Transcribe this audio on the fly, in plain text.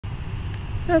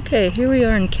Okay, here we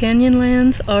are in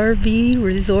Canyonlands RV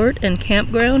Resort and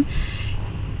Campground,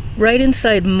 right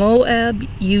inside Moab,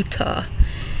 Utah.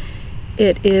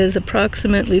 It is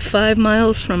approximately 5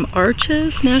 miles from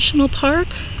Arches National Park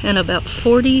and about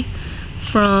 40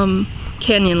 from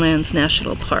Canyonlands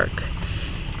National Park.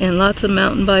 And lots of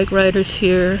mountain bike riders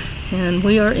here. And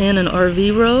we are in an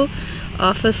RV row.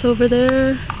 Office over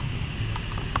there.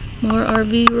 More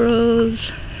RV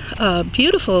rows.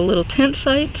 Beautiful little tent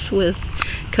sites with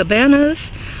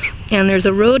cabanas, and there's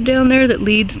a road down there that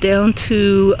leads down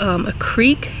to a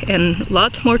creek, and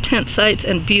lots more tent sites,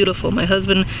 and beautiful. My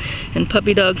husband and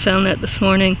puppy dog found that this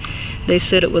morning. They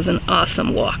said it was an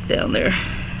awesome walk down there.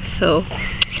 So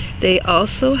they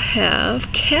also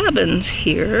have cabins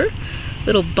here,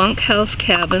 little bunkhouse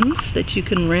cabins that you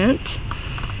can rent.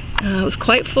 It was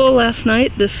quite full last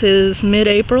night. This is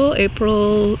mid-April,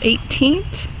 April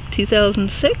 18th,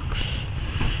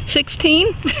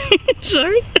 2016.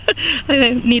 Sorry,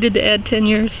 I needed to add 10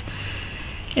 years.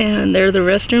 And there are the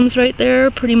restrooms right there,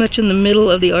 pretty much in the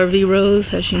middle of the RV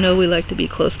rows. As you know, we like to be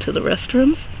close to the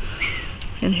restrooms.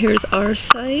 And here's our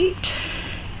site.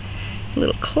 A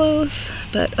little close,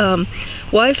 but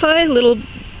Wi-Fi, little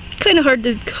kind of hard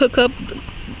to hook up,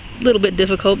 a little bit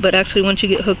difficult, but actually once you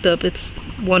get hooked up, it's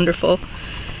wonderful.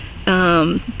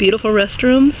 Beautiful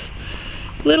restrooms.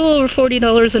 Little over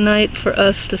 $40 a night for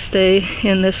us to stay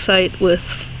in this site with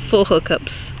full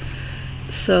hookups.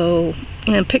 So,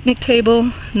 and picnic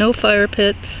table, no fire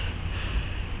pits,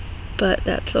 but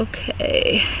that's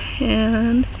okay.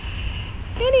 And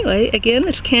anyway, again,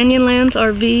 it's Canyonlands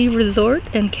RV Resort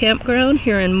and Campground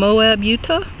here in Moab,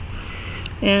 Utah.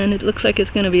 And it looks like it's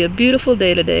going to be a beautiful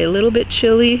day today. A little bit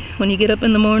chilly when you get up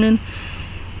in the morning.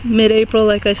 Mid-April,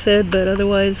 like I said, but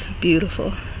otherwise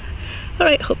beautiful.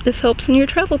 Alright, hope this helps in your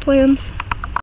travel plans.